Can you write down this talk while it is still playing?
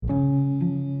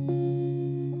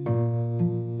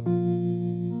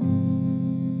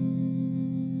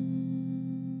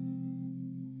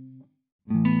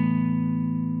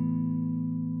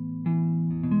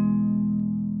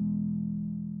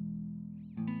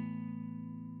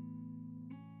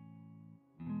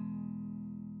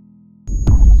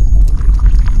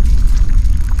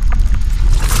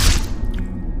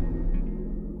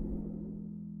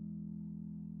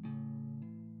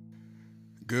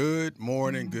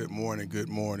Good morning. Good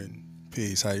morning.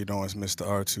 Peace. How you doing? It's Mr.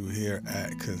 R2 here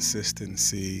at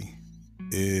Consistency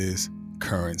is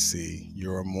Currency,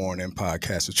 your morning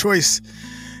podcast of choice.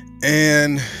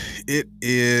 And it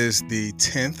is the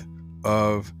 10th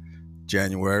of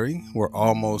January. We're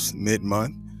almost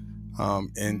mid-month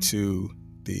into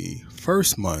the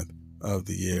first month of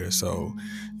the year. So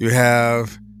you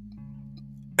have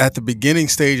at the beginning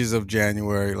stages of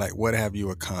January, like what have you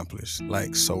accomplished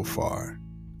like so far?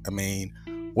 I mean,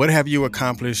 what have you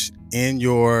accomplished in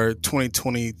your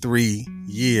 2023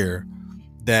 year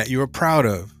that you're proud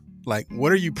of? Like,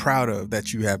 what are you proud of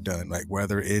that you have done? Like,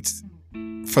 whether it's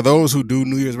for those who do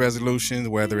New Year's resolutions,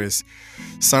 whether it's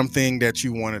something that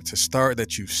you wanted to start,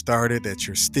 that you've started, that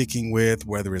you're sticking with,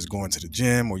 whether it's going to the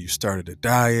gym or you started a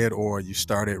diet or you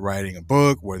started writing a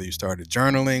book, whether you started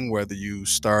journaling, whether you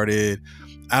started,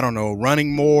 I don't know,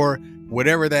 running more,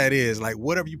 whatever that is, like,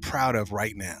 what are you proud of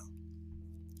right now?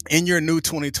 In your new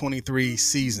 2023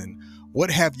 season,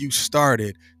 what have you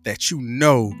started that you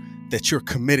know that you're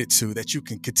committed to, that you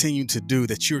can continue to do,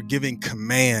 that you're giving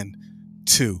command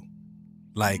to,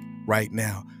 like right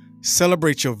now?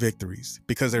 Celebrate your victories,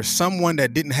 because there's someone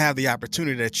that didn't have the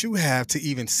opportunity that you have to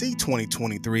even see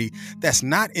 2023 that's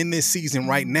not in this season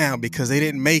right now because they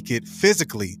didn't make it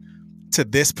physically to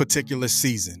this particular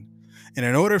season. And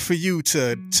in order for you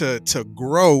to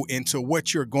grow into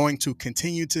what you're going to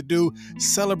continue to do,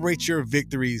 celebrate your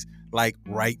victories like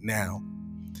right now.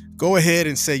 Go ahead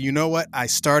and say, you know what? I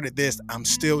started this. I'm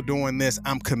still doing this.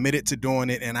 I'm committed to doing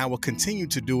it, and I will continue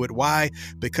to do it. Why?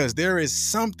 Because there is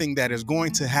something that is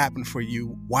going to happen for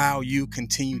you while you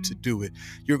continue to do it.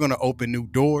 You're going to open new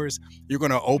doors. You're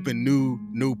going to open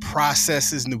new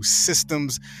processes, new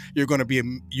systems.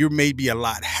 You may be a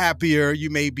lot happier.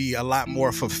 You may be a lot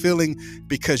more fulfilling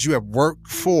because you have worked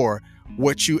for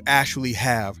what you actually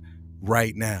have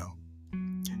right now.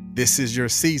 This is your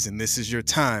season. This is your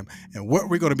time. And what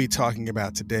we're going to be talking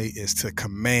about today is to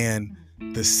command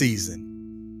the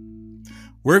season.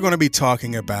 We're going to be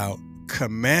talking about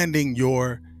commanding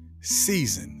your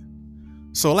season.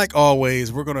 So like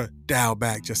always, we're going to dial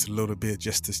back just a little bit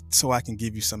so I can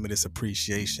give you some of this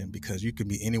appreciation, because you can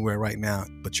be anywhere right now,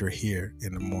 but you're here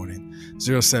in the morning.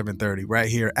 0730 right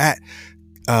here at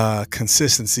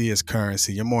Consistency is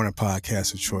Currency, your morning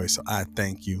podcast of choice. So I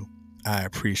thank you. I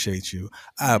appreciate you.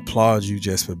 I applaud you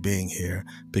just for being here,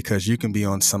 because you can be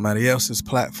on somebody else's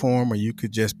platform, or you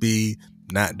could just be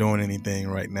not doing anything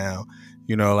right now.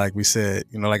 Like we said,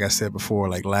 like I said before,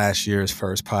 like last year's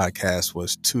first podcast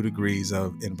was 2 degrees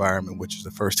of environment, which is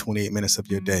the first 28 minutes of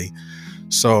your day.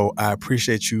 So I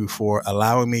appreciate you for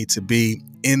allowing me to be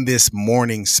in this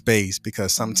morning space,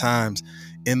 because sometimes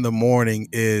in the morning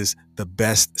is the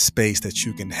best space that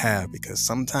you can have, because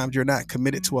sometimes you're not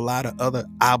committed to a lot of other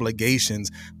obligations,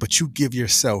 but you give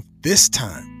yourself this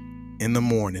time in the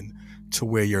morning to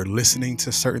where you're listening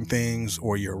to certain things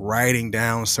or you're writing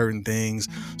down certain things.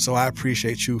 So I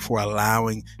appreciate you for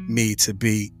allowing me to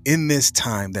be in this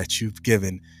time that you've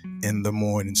given in the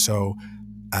morning. So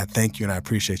I thank you and I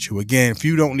appreciate you. Again, if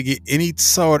you don't get any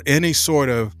sort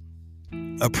of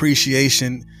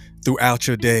appreciation throughout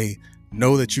your day,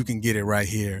 know that you can get it right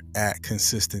here at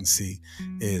Consistency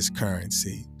is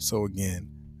Currency. So again,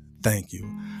 thank you.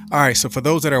 All right. So for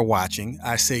those that are watching,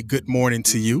 I say good morning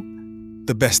to you.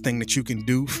 The best thing that you can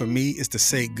do for me is to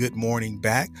say good morning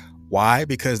back. Why?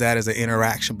 Because that is an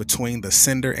interaction between the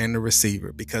sender and the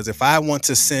receiver. Because if I want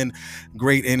to send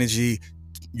great energy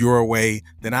your way,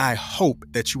 then I hope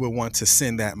that you will want to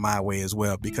send that my way as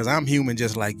well, because I'm human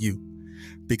just like you.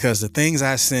 Because the things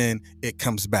I send, it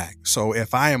comes back. So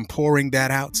if I am pouring that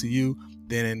out to you,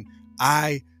 then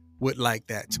I would like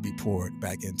that to be poured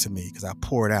back into me, because I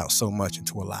pour it out so much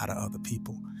into a lot of other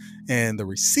people. And the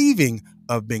receiving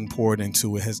of being poured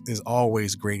into it is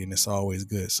always great, and it's always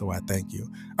good. So I thank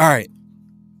you. All right.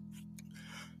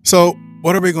 So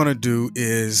what are we going to do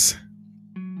is,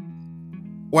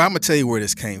 well, I'm going to tell you where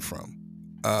this came from.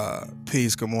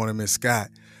 Peace. Good morning, Miss Scott.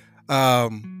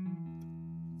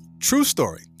 True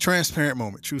story, transparent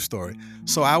moment, true story.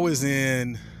 So I was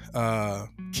in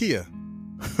Kia.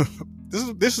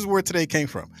 This is where today came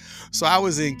from. So I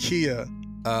was in Kia,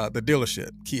 the dealership,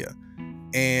 Kia,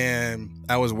 and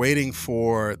I was waiting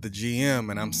for the GM,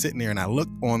 and I'm sitting there and I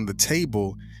looked on the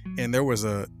table, and there was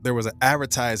an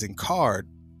advertising card,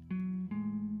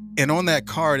 and on that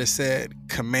card it said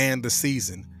 "Command the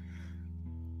Season."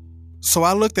 So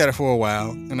I looked at it for a while,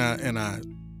 and I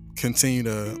continue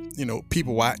to,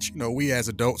 people watch. We as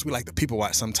adults, we like to people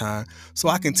watch sometimes. So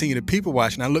I continue to people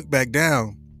watch, and I looked back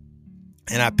down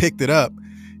and I picked it up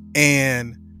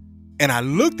and I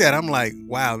looked at it, I'm like,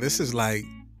 wow, this is like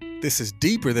this is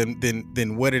deeper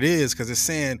than what it is, because it's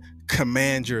saying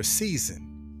command your season.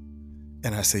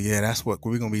 And I said, yeah, that's what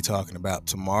we're going to be talking about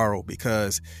tomorrow,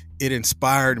 because it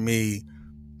inspired me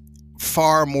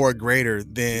far more greater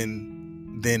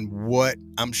than what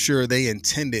I'm sure they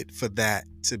intended for that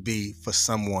to be for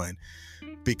someone.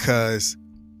 Because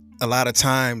a lot of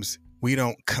times we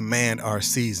don't command our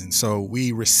season. So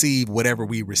we receive whatever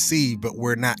we receive, but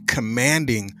we're not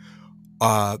commanding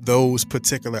those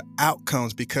particular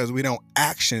outcomes, because we don't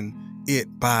action it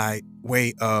by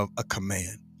way of a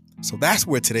command. So that's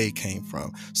where today came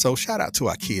from. So shout out to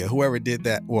IKEA, whoever did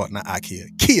that. Well, not IKEA,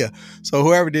 Kia. So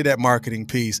whoever did that marketing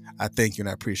piece, I thank you and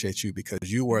I appreciate you, because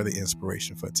you were the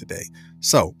inspiration for today.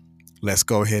 So let's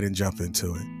go ahead and jump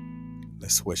into it.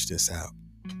 Let's switch this out.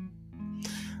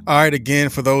 All right. Again,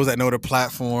 for those that know the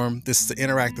platform, this is an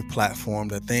interactive platform.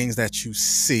 The things that you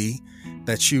see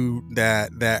that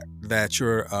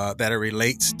it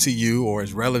relates to you or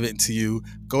is relevant to you,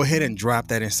 go ahead and drop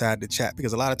that inside the chat,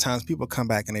 because a lot of times people come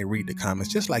back and they read the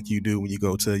comments just like you do when you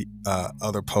go to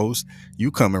other posts. You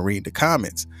come and read the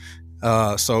comments.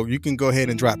 So you can go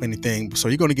ahead and drop anything. So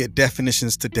you're going to get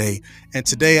definitions today. And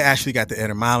today I actually got the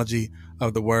etymology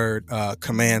of the word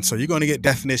command. So you're going to get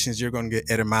definitions, you're going to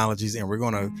get etymologies, and we're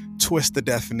going to twist the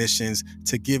definitions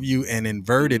to give you an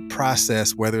inverted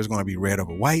process, whether it's going to be red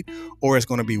over white or it's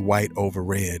going to be white over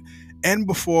red. And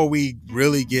before we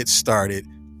really get started,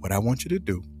 what I want you to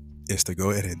do is to go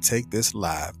ahead and take this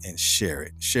live and share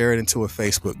it. Share it into a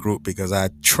Facebook group, because I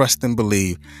trust and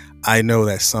believe, I know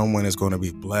that someone is going to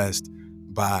be blessed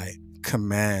by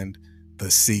command the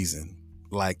season.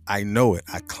 Like, I know it.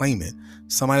 I claim it.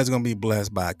 Somebody's going to be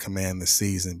blessed by command the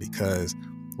season, because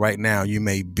right now you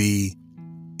may be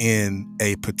in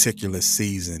a particular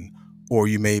season, or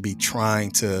you may be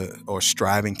trying to or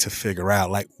striving to figure out,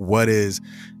 like, what is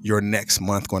your next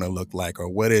month going to look like, or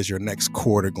what is your next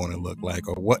quarter going to look like,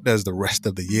 or what does the rest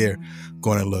of the year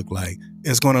going to look like?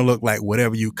 It's going to look like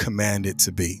whatever you command it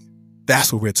to be.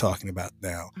 That's what we're talking about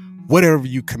now. Whatever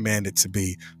you command it to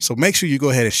be. So make sure you go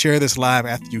ahead and share this live.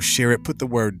 After you share it, put the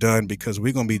word done, because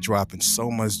we're going to be dropping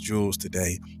so much jewels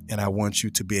today. And I want you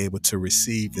to be able to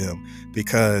receive them,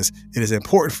 because it is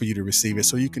important for you to receive it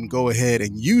so you can go ahead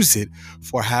and use it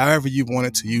for however you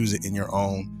wanted to use it in your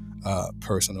own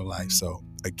personal life. So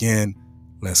again,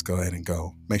 let's go ahead and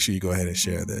go. Make sure you go ahead and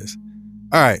share this.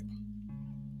 All right.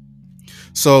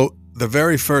 So the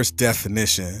very first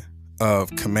definition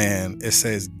of command, it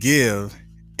says give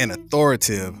an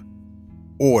authoritative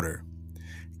order.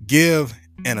 Give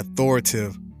an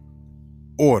authoritative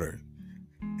order.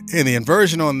 And the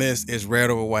inversion on this is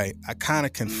red over white. I kind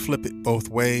of can flip it both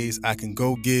ways. I can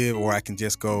go give, or I can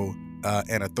just go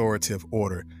an authoritative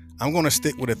order. I'm going to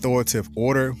stick with authoritative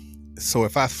order. So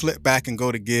if I flip back and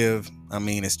go to give, I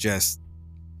mean, it's just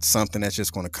something that's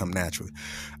just going to come naturally.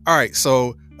 All right.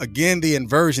 So again, the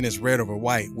inversion is red over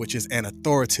white, which is an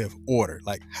authoritative order.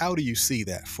 Like, how do you see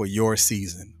that for your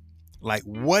season? Like,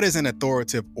 what is an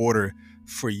authoritative order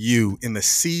for you in the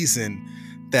season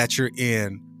that you're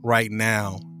in right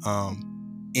now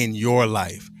in your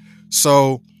life?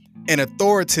 So an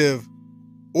authoritative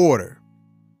order.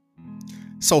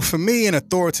 So for me, an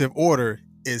authoritative order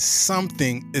is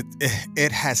something,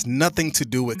 it has nothing to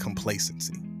do with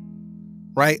complacency,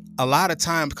 right? A lot of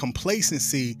times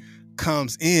complacency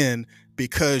comes in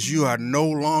because you are no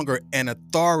longer an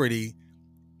authority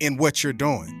in what you're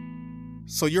doing.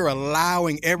 So you're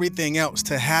allowing everything else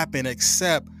to happen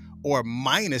except or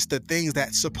minus the things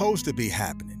that's supposed to be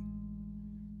happening.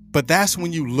 But that's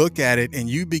when you look at it and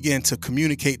you begin to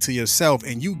communicate to yourself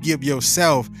and you give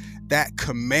yourself that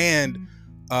command.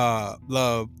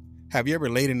 Love, have you ever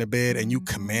laid in the bed and you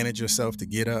commanded yourself to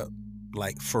get up,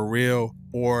 like for real?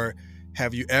 Or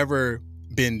have you ever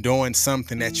been doing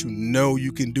something that you know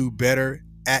you can do better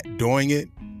at doing it,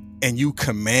 and you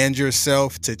command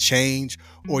yourself to change?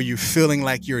 Or you're feeling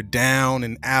like you're down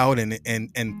and out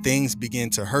and things begin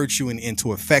to hurt you and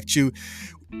to affect you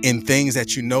in things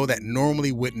that you know that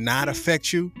normally would not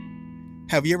affect you?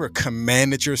 Have you ever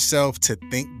commanded yourself to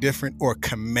think different or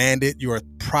commanded your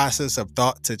process of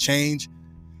thought to change?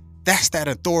 That's that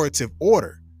authoritative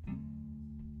order.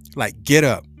 Like, get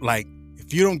up. Like,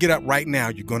 if you don't get up right now,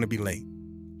 you're going to be late.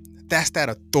 That's that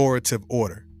authoritative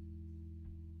order.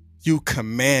 You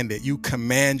command it. You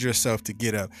command yourself to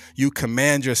get up. You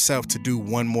command yourself to do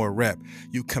one more rep.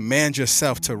 You command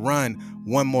yourself to run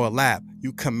one more lap.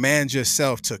 You command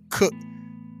yourself to cook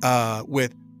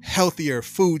with healthier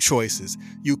food choices.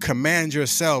 You command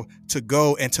yourself to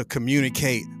go and to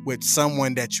communicate with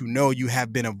someone that you know you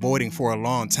have been avoiding for a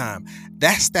long time.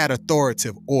 That's that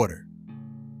authoritative order.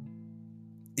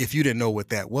 If you didn't know what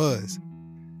that was,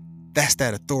 That's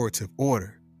that authoritative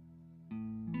order.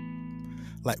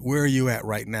 Like, where are you at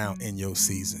right now in your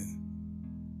season?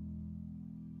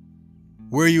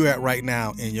 Where are you at right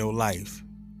now in your life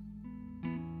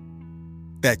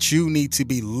that you need to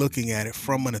be looking at it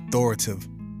from an authoritative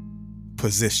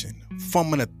position,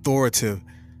 from an authoritative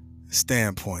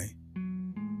standpoint?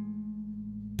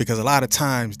 Because a lot of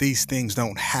times these things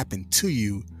don't happen to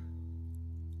you,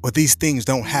 or these things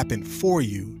don't happen for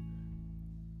you,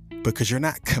 because you're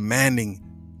not commanding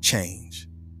change.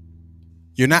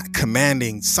 You're not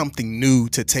commanding something new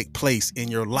to take place in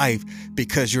your life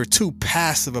because you're too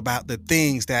passive about the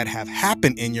things that have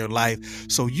happened in your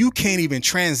life, so you can't even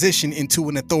transition into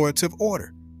an authoritative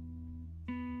order.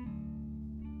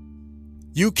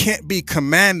 You can't be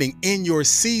commanding in your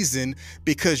season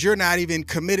because you're not even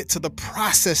committed to the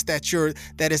process that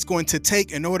it's going to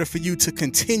take in order for you to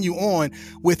continue on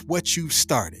with what you've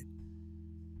started.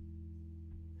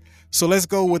 So let's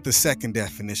go with the second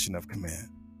definition of command.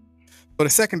 So the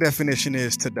second definition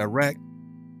is to direct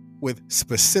with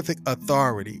specific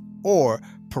authority or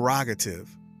prerogative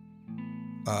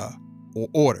or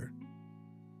order.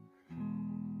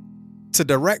 To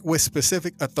direct with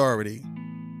specific authority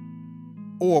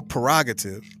or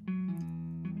prerogative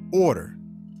order.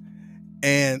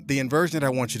 And the inversion that I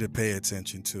want you to pay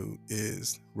attention to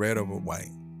is red over white,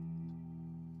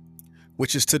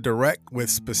 which is to direct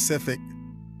with specific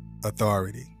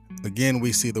authority. Again,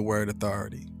 we see the word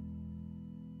authority.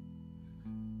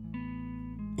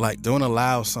 Like, don't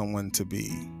allow someone to be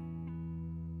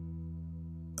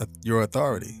your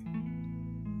authority.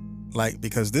 Like,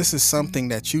 because this is something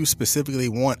that you specifically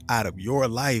want out of your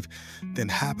life, then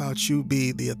how about you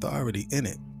be the authority in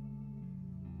it?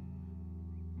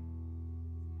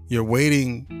 You're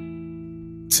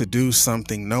waiting to do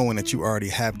something knowing that you already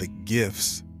have the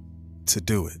gifts to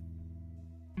do it.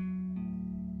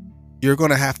 You're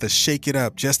going to have to shake it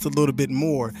up just a little bit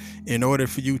more in order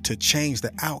for you to change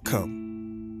the outcome.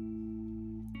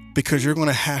 Because you're going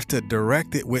to have to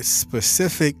direct it with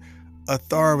specific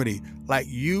authority. Like,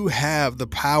 you have the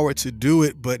power to do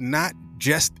it, but not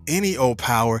just any old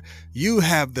power. You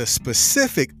have the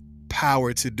specific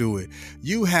power to do it.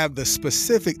 You have the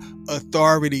specific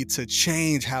authority to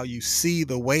change how you see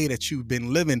the way that you've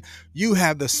been living. You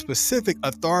have the specific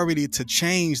authority to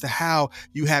change how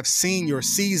you have seen your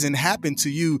season happen to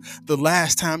you the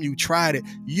last time you tried it.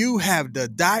 You have the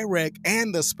direct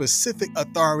and the specific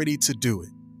authority to do it.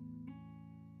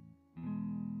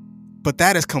 But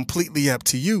that is completely up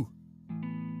to you.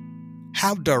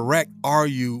 How direct are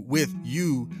you with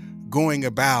you going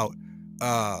about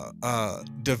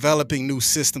developing new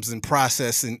systems and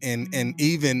process and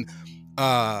even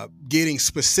getting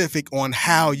specific on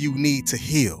how you need to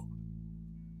heal?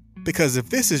 Because if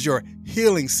this is your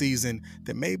healing season,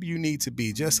 then maybe you need to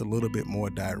be just a little bit more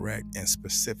direct and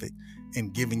specific in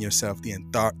giving yourself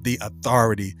the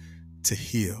authority to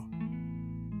heal.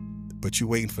 But you're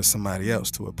waiting for somebody else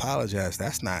to apologize.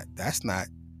 That's not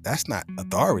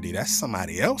authority. That's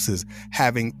somebody else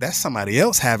having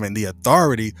the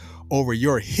authority over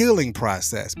your healing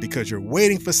process, because you're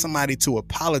waiting for somebody to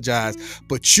apologize,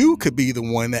 but you could be the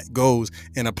one that goes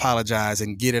and apologize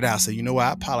and get it out. So, you know what?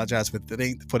 I apologize for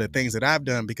the things that I've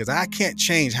done, because I can't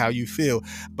change how you feel,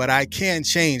 but I can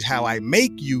change how I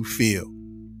make you feel.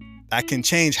 I can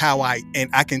change I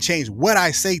can change what I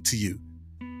say to you.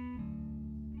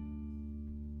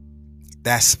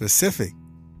 That's specific.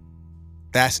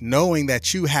 That's knowing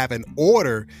that you have an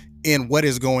order in what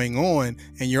is going on,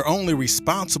 and you're only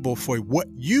responsible for what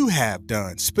you have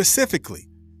done specifically.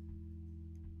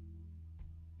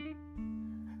 All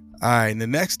right, and the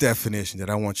next definition that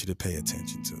I want you to pay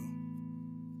attention to,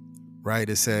 right?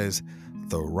 It says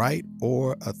the right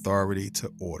or authority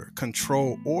to order,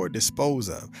 control, or dispose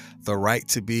of, the right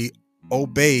to be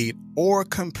obeyed or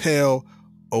compel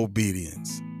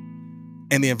obedience.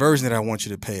 And the inversion that I want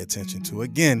you to pay attention to,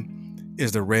 again,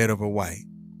 is the red over white,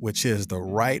 which is the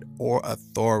right or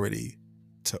authority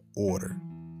to order.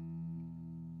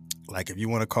 Like, if you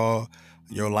want to call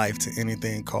your life to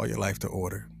anything, call your life to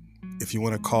order. If you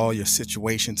want to call your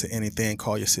situation to anything,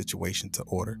 call your situation to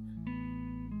order.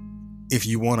 If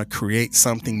you want to create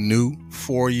something new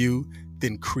for you,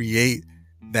 then create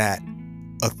that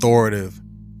authoritative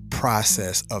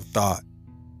process of thought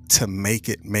to make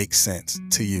it make sense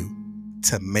to you,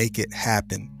 to make it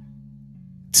happen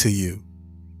to you.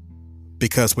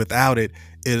 Because without it,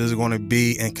 it is going to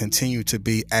be and continue to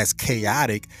be as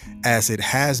chaotic as it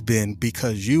has been,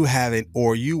 because you haven't,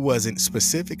 or you wasn't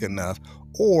specific enough,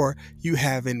 or you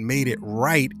haven't made it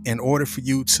right in order for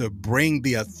you to bring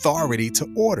the authority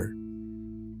to order.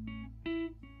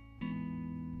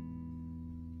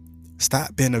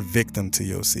 Stop being a victim to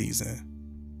your season.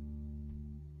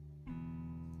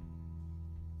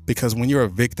 Because when you're a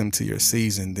victim to your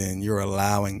season, then you're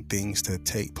allowing things to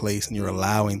take place and you're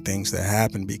allowing things to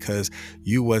happen because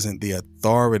you wasn't the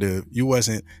authority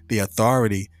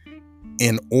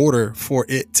in order for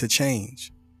it to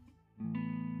change.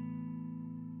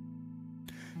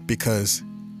 Because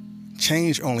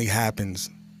change only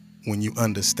happens when you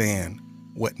understand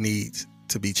what needs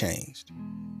to be changed.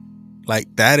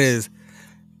 Like that is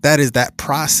that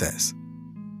process,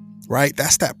 right?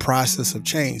 That's that process of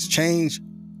change. Change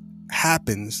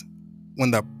happens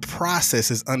when the process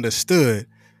is understood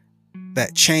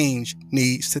that change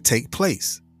needs to take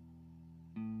place,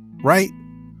 right?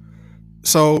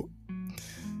 So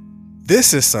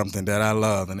this is something that I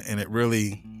love, and it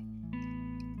really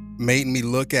made me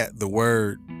look at the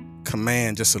word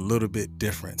command just a little bit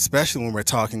different, especially when we're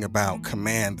talking about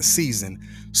command, the season.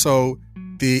 So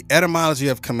the etymology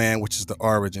of command, which is the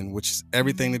origin, which is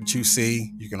everything that you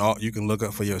see, you can look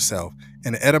up for yourself.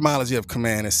 And the etymology of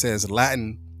command, it says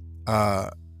Latin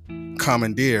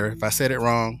commandere. If I said it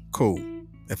wrong, cool.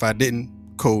 If I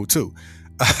didn't, cool too.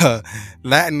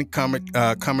 Latin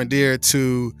commandere,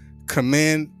 to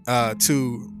commend,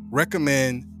 to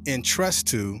recommend, entrust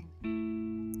to,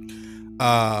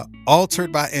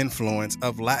 altered by influence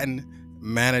of Latin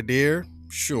manadere,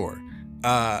 sure,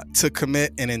 to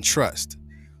commit and entrust.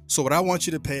 So what I want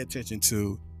you to pay attention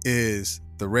to is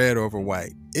the red over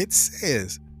white. It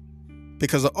says,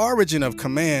 because the origin of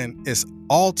command is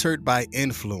altered by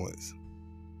influence.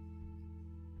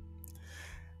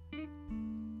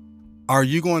 Are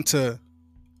you going to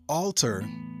alter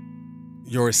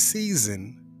your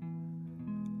season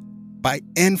by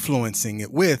influencing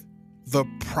it with the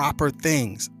proper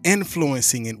things,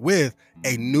 influencing it with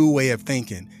a new way of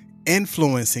thinking,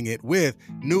 influencing it with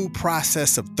new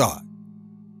process of thought?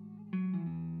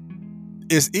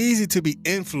 It's easy to be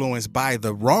influenced by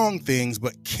the wrong things,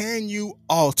 but can you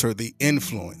alter the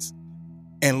influence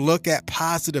and look at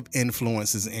positive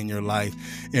influences in your life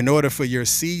in order for your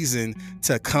season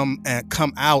to come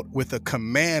out with a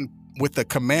command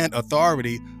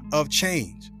authority of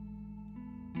change?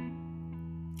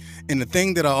 And the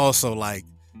thing that I also like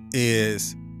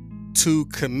is to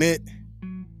commit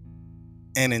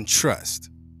and entrust.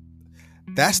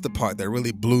 That's the part that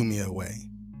really blew me away,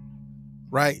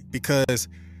 right? Because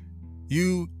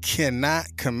you cannot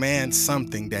command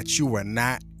something that you are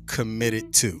not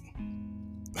committed to.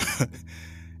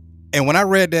 And when I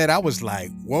read that, I was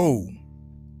like, whoa.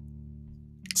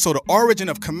 So the origin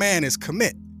of command is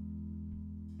commit.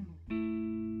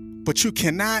 But you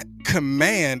cannot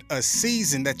command a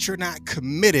season that you're not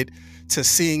committed to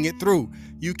seeing it through.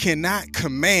 You cannot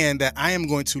command that I am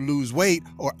going to lose weight,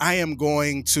 or I am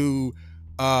going to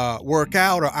work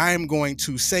out, or I am going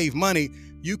to save money.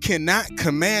 You cannot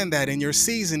command that in your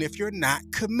season if you're not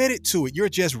committed to it. You're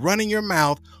just running your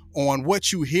mouth on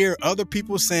what you hear other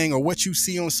people saying or what you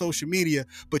see on social media,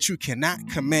 but you cannot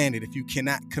command it if you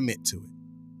cannot commit to it.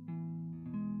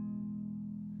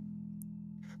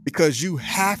 Because you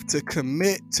have to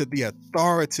commit to the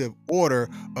authoritative order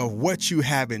of what you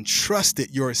have entrusted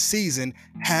your season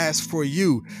has for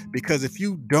you. Because if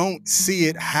you don't see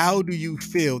it, how do you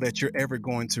feel that you're ever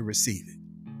going to receive it?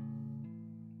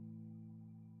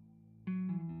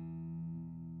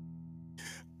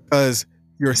 Because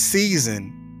your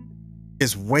season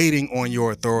is waiting on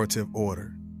your authoritative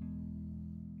order.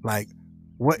 Like,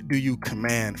 what do you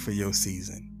command for your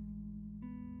season?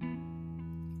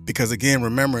 Because again,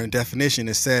 remember, in definition,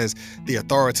 it says the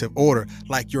authoritative order.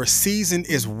 Like, your season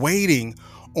is waiting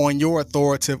on your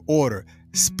authoritative order.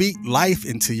 Speak life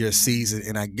into your season,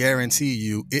 and I guarantee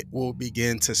you it will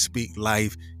begin to speak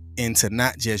life into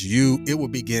not just you, it will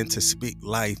begin to speak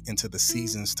life into the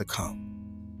seasons to come.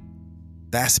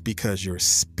 That's because you're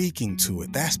speaking to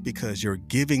it. That's because you're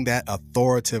giving that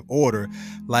authoritative order.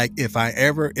 Like, if I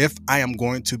am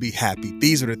going to be happy,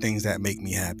 these are the things that make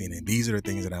me happy, and these are the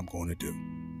things that I'm going to do.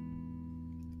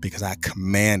 Because I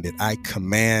command it. I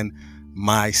command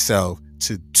myself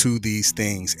to these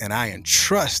things, and I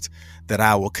entrust that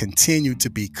I will continue to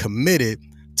be committed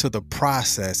to the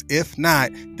process. If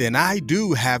not, then I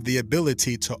do have the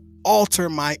ability to alter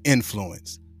my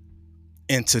influence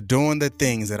into doing the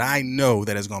things that I know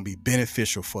that is going to be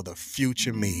beneficial for the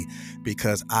future me,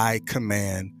 because I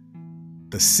command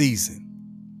the season.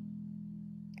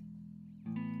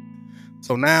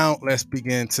 So now let's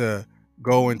begin to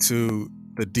go into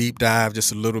the deep dive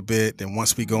just a little bit. And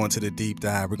once we go into the deep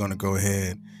dive, we're going to go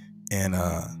ahead and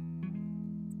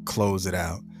close it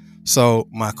out. So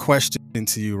my question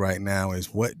to you right now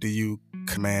is, what do you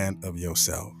command of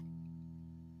yourself?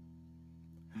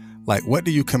 Like, what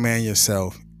do you command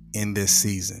yourself in this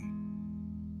season?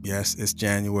 Yes, it's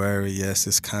January. Yes,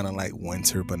 it's kind of like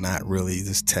winter, but not really.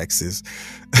 It's Texas.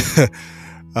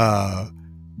 uh,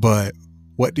 but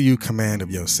what do you command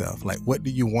of yourself? Like, what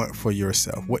do you want for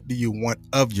yourself? What do you want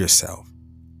of yourself?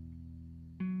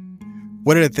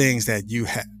 What are the things that you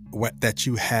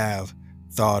have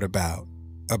thought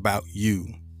about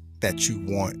you that you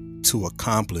want to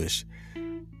accomplish?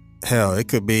 Hell, it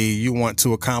could be you want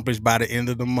to accomplish by the end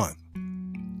of the month,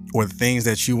 or the things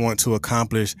that you want to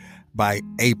accomplish by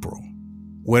April.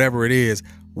 Whatever it is,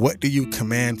 what do you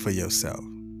command for yourself?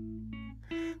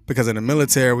 Because in the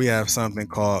military, we have something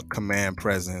called command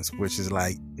presence, which is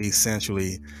like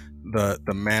essentially the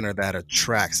manner that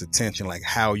attracts attention, like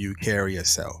how you carry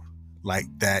yourself, like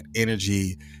that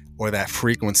energy or that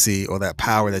frequency or that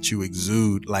power that you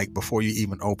exude. Like before you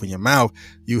even open your mouth,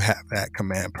 you have that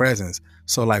command presence.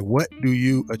 So like, what do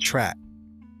you attract?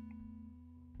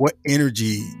 What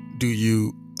energy do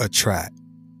you attract?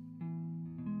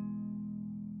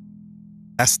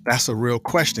 That's a real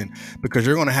question, because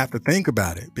you're going to have to think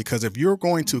about it. Because if you're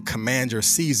going to command your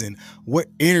season, what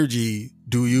energy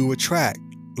do you attract?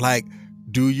 Like,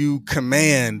 do you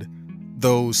command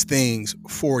those things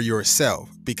for yourself?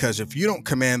 Because if you don't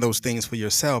command those things for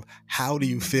yourself, how do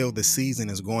you feel the season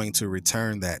is going to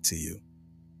return that to you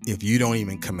if you don't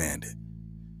even command it?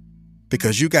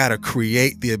 Because you got to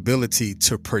create the ability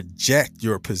to project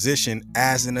your position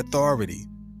as an authority.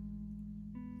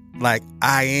 Like,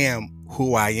 I am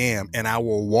who I am, and I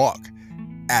will walk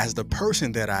as the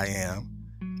person that I am,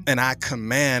 and I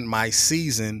command my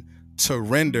season to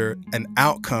render an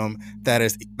outcome that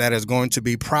is going to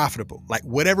be profitable. Like,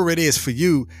 whatever it is for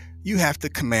you, you have to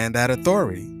command that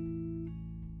authority.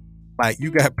 Like, you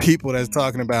got people that's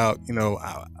talking about,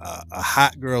 a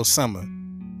hot girl summer.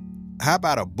 How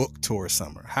about a book tour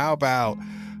summer? How about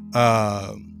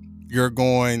you're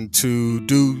going to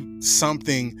do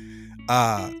something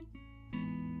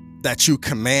that you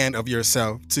command of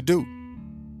yourself to do?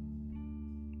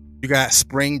 You got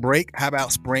spring break. How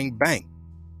about spring bank?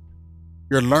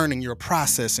 You're learning your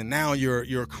process, and now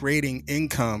you're creating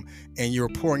income, and you're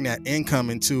pouring that income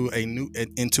into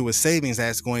a savings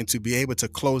that's going to be able to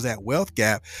close that wealth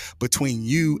gap between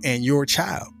you and your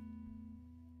child.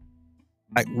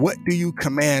 Like, what do you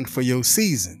command for your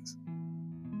seasons?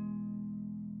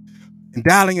 And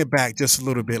dialing it back just a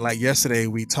little bit, like yesterday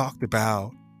we talked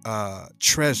about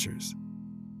treasures.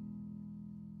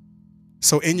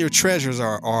 So in your treasures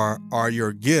are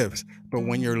your gifts. But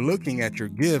when you're looking at your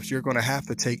gifts, you're going to have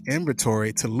to take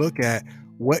inventory to look at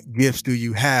what gifts do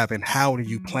you have and how do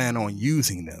you plan on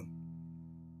using them.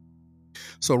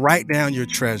 So write down your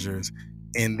treasures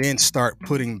and then start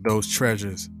putting those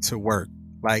treasures to work.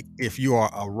 Like, if you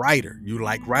are a writer, you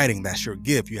like writing, that's your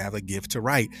gift. You have a gift to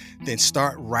write, then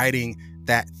start writing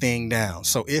that thing down.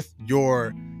 So if you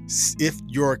are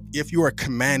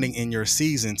commanding in your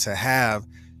season to have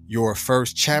your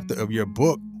first chapter of your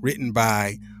book written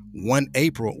by 1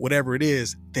 April, whatever it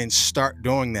is, then start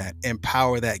doing that.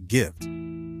 Empower that gift.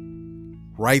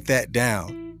 Write that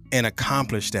down and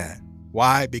accomplish that.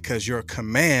 Why? Because your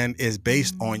command is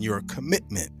based on your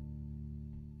commitment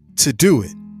to do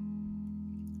it.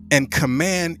 And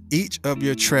command each of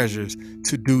your treasures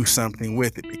to do something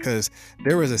with it, because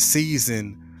there is a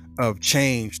season of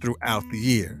change throughout the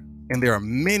year. And there are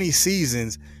many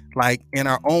seasons, like in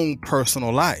our own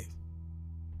personal life.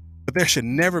 But there should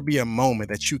never be a moment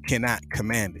that you cannot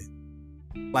command it.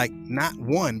 Like, not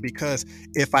one, because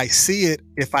if I say it,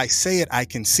 I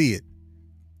can see it.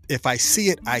 If I see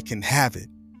it, I can have it.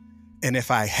 And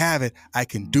if I have it, I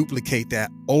can duplicate that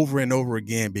over and over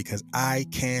again, because I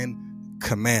can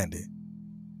command it.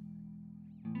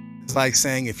 It's like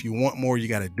saying, if you want more, you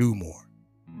got to do more,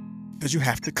 because you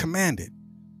have to command it.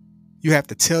 You have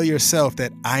to tell yourself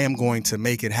that I am going to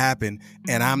make it happen,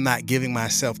 and I'm not giving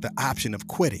myself the option of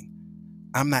quitting.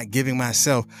 I'm not giving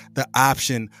myself the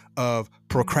option of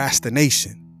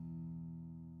procrastination.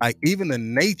 Like, even the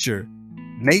nature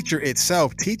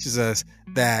itself teaches us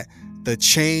that the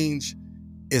change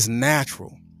is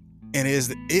natural, and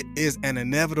it is an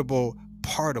inevitable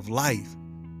part of life.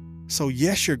 So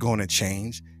yes, you're going to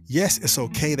change. Yes, it's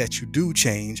okay that you do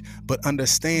change, but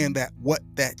understand that what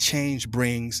that change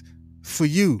brings for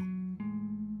you,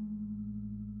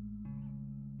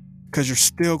 because you're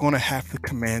still going to have to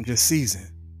command your season.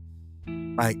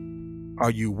 Like,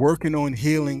 are you working on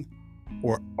healing,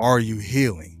 or are you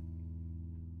healing?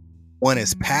 One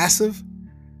is passive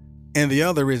and the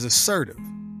other is assertive.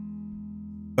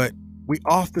 But we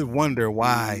often wonder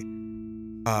why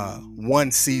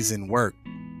one season worked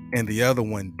and the other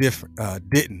one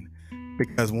didn't.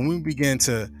 Because when we begin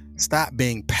to stop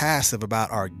being passive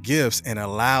about our gifts and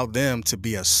allow them to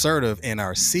be assertive in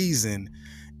our season.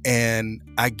 And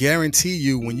I guarantee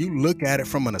you, when you look at it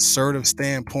from an assertive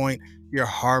standpoint, your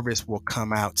harvest will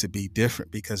come out to be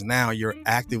different, because now you're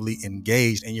actively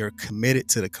engaged and you're committed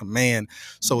to the command.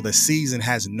 So the season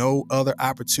has no other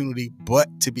opportunity but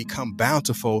to become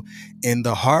bountiful in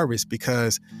the harvest,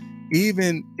 because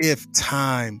even if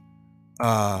time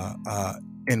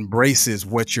embraces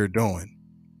what you're doing,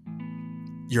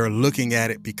 you're looking at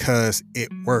it because it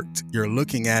worked. You're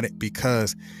looking at it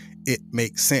because it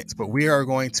makes sense. But we are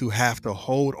going to have to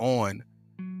hold on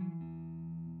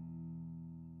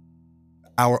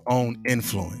our own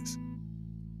influence,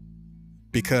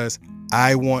 because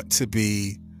I want to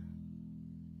be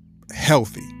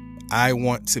healthy. I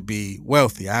want to be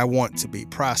wealthy. I want to be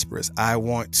prosperous. I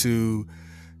want to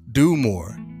do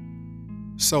more.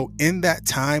 So in that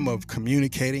time of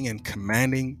communicating and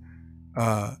commanding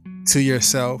to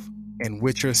yourself and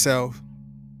with yourself,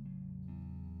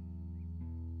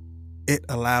 it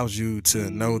allows you to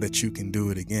know that you can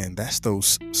do it again. That's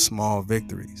those small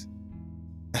victories.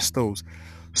 That's those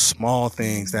small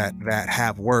things that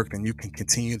have worked, and you can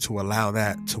continue to allow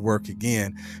that to work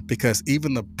again, because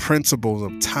even the principles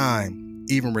of time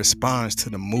even responds to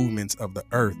the movements of the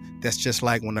earth. That's just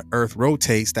like when the earth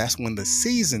rotates, that's when the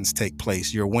seasons take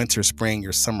place: your winter, spring,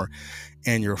 your summer,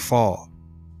 and your fall.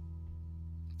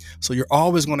 So you're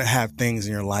always going to have things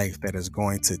in your life that is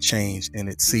going to change in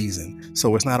its season.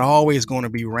 So it's not always going to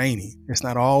be rainy. It's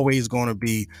not always going to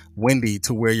be windy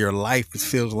to where your life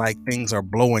feels like things are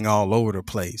blowing all over the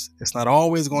place. It's not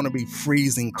always going to be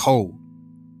freezing cold.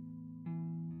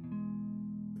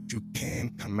 You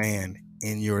can command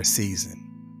in your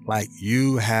season. Like,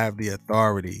 you have the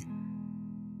authority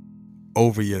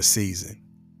over your season.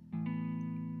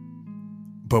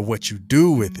 But what you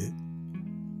do with it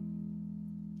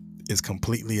is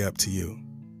completely up to you.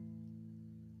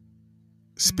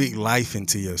 Speak life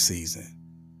into your season.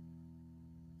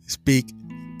 Speak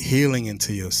healing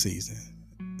into your season.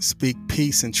 Speak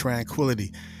peace and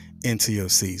tranquility into your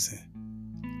season.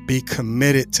 Be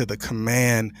committed to the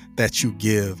command that you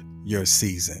give your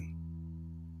season.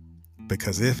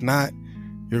 Because if not,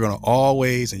 you're going to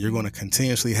always and you're going to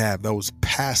continuously have those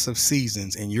passive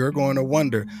seasons, and you're going to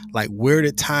wonder, like, where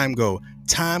did time go?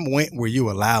 Time went where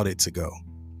you allowed it to go.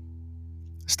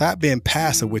 Stop being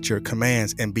passive with your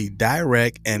commands and be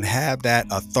direct, and have that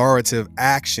authoritative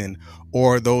action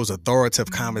or those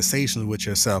authoritative conversations with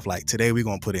yourself. Like, today we're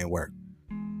going to put in work.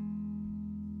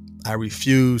 I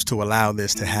refuse to allow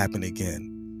this to happen again.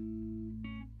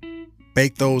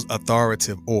 Make those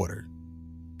authoritative order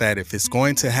that if it's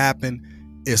going to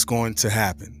happen, it's going to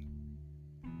happen.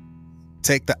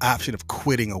 Take the option of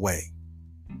quitting away.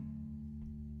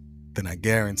 Then I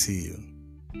guarantee you,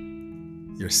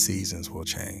 your seasons will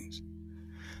change.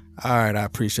 All right, I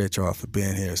appreciate y'all for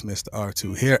being here. It's Mr.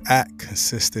 R2 here at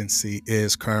Consistency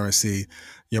is Currency,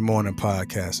 your morning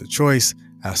podcast of choice.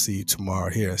 I'll see you tomorrow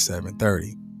here at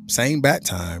 7:30. Same bat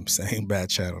time, same bat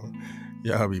channel.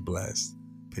 Y'all be blessed.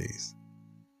 Peace.